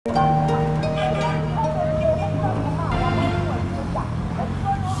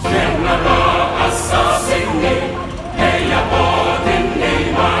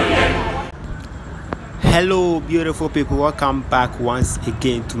beautiful people, welcome back once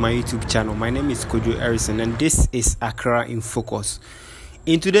again to my YouTube channel. My name is Kojo Harrison and this is Accra in Focus.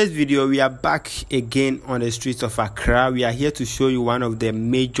 In today's video, we are back again on the streets of Accra. We are here to show you one of the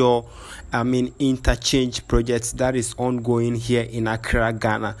major interchange projects that is ongoing here in Accra,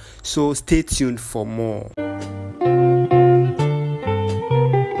 Ghana. So stay tuned for more.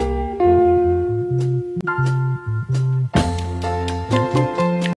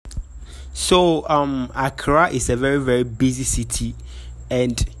 So Accra is a very busy city,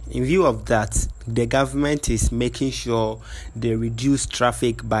 and in view of that, the government is making sure they reduce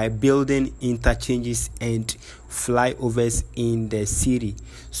traffic by building interchanges and flyovers in the city.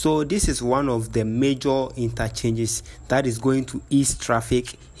 So this is one of the major interchanges that is going to ease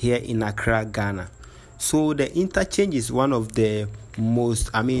traffic here in Accra, Ghana. So the interchange is one of the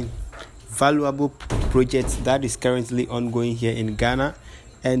most valuable projects that is currently ongoing here in Ghana.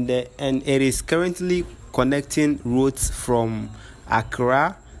 And it is currently connecting roads from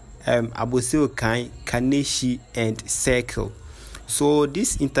Accra, Aboseokai, Kaneshi, and Circle. So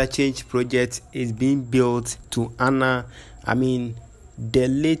this interchange project is being built to honor, the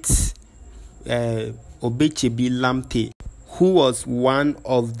late Obechebi Lamte, who was one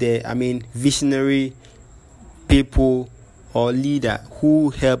of the visionary people or leader who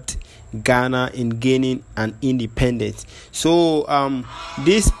helped Ghana in gaining an independence. So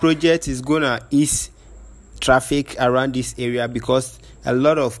this project is gonna ease traffic around this area because a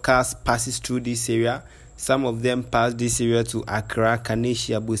lot of cars passes through this area. Some of them pass this area to Accra,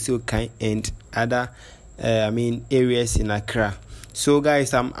 Kaneshi, Aboseokai, and other areas in Accra. So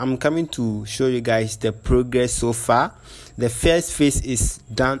guys, I'm coming to show you guys the progress so far. The first phase is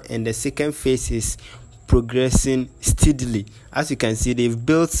done and the second phase is progressing steadily. As you can see, they've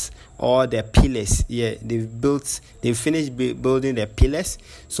built all the pillars. They've finished building the pillars,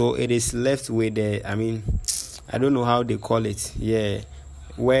 so it is left with the I don't know how they call it,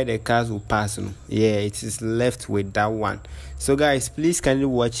 where the cars will pass. It is left with that one. So guys, please kindly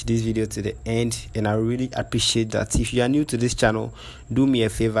watch this video to the end, and I really appreciate that. If you are new to this channel, do me a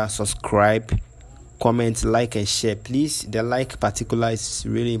favor, subscribe, comment, like, and share. Please, the like particular is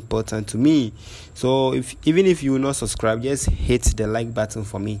really important to me. So even if you will not subscribe, just hit the like button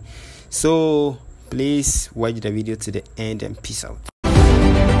for me. So please watch the video to the end and peace out.